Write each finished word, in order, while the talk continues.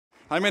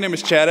Hi, my name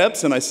is Chad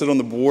Epps, and I sit on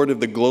the board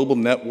of the Global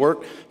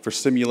Network for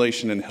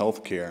Simulation in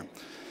Healthcare.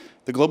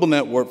 The Global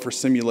Network for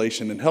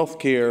Simulation in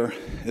Healthcare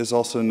is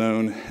also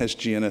known as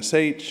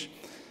GNSH,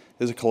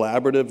 is a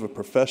collaborative of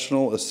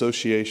professional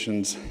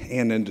associations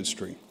and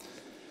industry.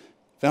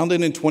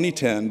 Founded in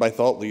 2010 by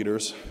thought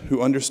leaders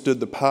who understood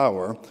the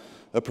power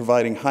of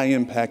providing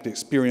high-impact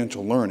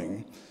experiential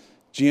learning,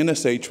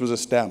 GNSH was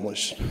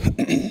established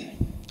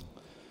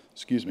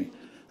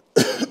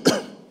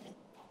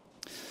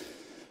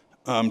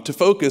to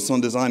focus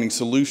on designing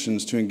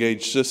solutions to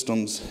engage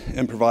systems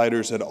and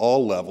providers at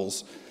all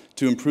levels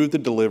to improve the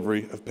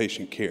delivery of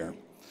patient care.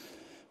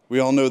 We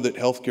all know that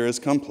healthcare is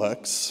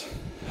complex.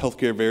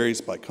 Healthcare varies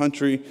by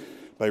country,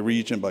 by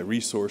region, by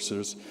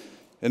resources,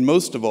 and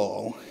most of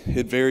all,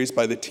 it varies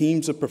by the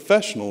teams of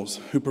professionals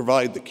who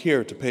provide the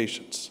care to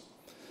patients.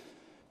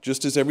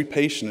 Just as every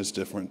patient is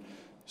different,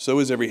 so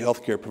is every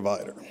healthcare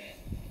provider.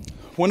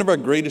 One of our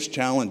greatest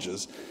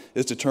challenges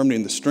is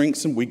determining the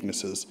strengths and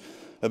weaknesses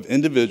of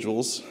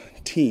individuals,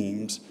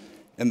 teams,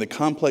 and the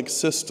complex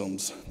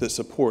systems that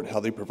support how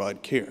they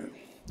provide care.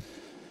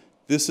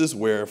 This is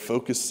where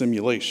focused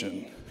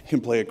simulation can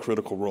play a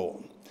critical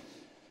role.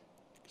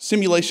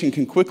 Simulation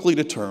can quickly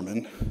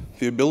determine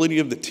the ability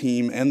of the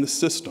team and the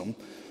system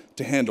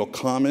to handle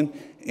common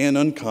and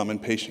uncommon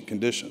patient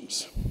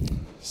conditions.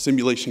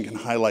 Simulation can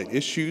highlight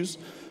issues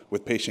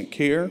with patient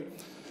care,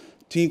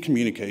 team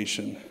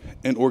communication,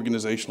 and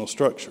organizational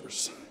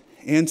structures.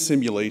 And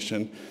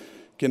simulation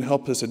can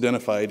help us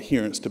identify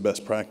adherence to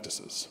best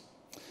practices.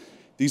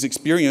 These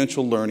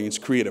experiential learnings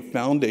create a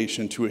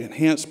foundation to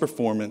enhance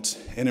performance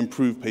and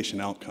improve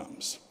patient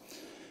outcomes.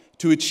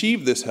 To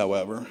achieve this,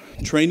 however,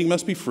 training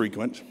must be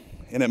frequent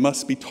and it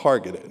must be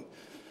targeted.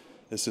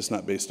 This is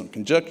not based on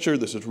conjecture,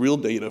 this is real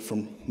data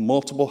from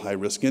multiple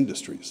high-risk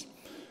industries.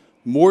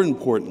 More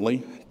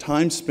importantly,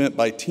 time spent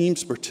by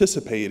teams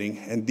participating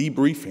and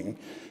debriefing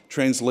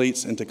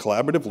translates into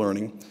collaborative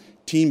learning,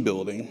 team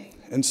building,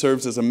 and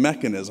serves as a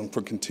mechanism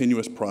for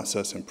continuous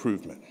process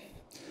improvement.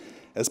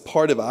 As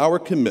part of our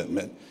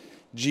commitment,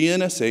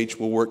 GNSH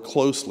will work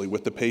closely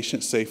with the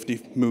Patient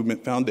Safety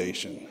Movement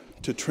Foundation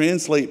to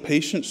translate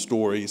patient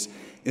stories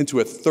into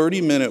a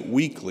 30-minute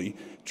weekly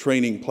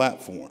training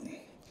platform.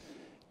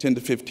 10 to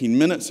 15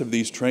 minutes of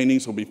these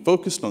trainings will be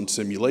focused on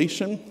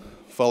simulation,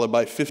 followed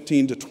by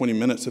 15 to 20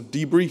 minutes of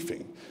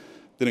debriefing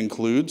that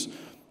includes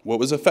what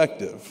was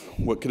effective,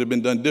 what could have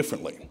been done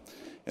differently.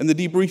 And the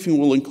debriefing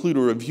will include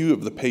a review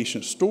of the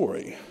patient's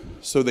story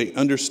so they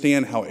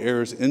understand how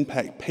errors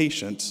impact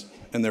patients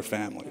and their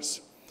families.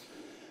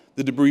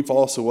 The debrief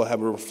also will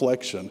have a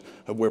reflection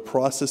of where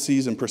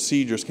processes and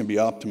procedures can be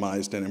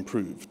optimized and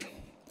improved.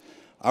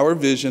 Our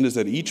vision is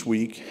that each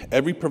week,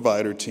 every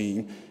provider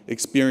team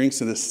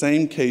experiencing the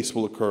same case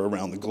will occur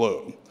around the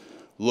globe,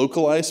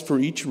 localized for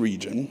each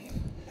region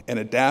and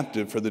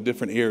adaptive for the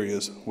different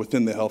areas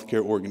within the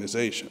healthcare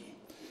organization.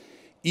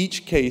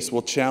 Each case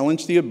will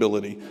challenge the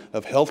ability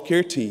of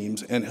healthcare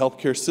teams and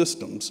healthcare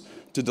systems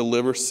to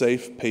deliver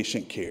safe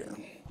patient care.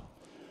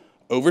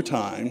 Over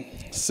time,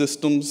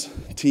 systems,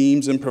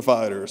 teams, and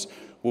providers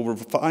will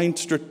refine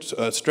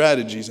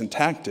strategies and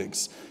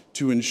tactics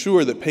to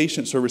ensure that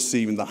patients are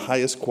receiving the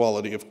highest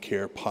quality of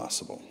care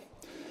possible.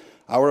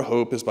 Our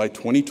hope is by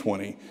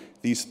 2020,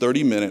 these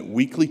 30-minute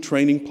weekly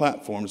training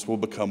platforms will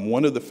become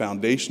one of the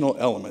foundational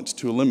elements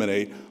to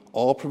eliminate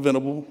all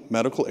preventable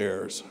medical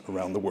errors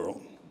around the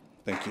world.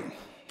 Thank you.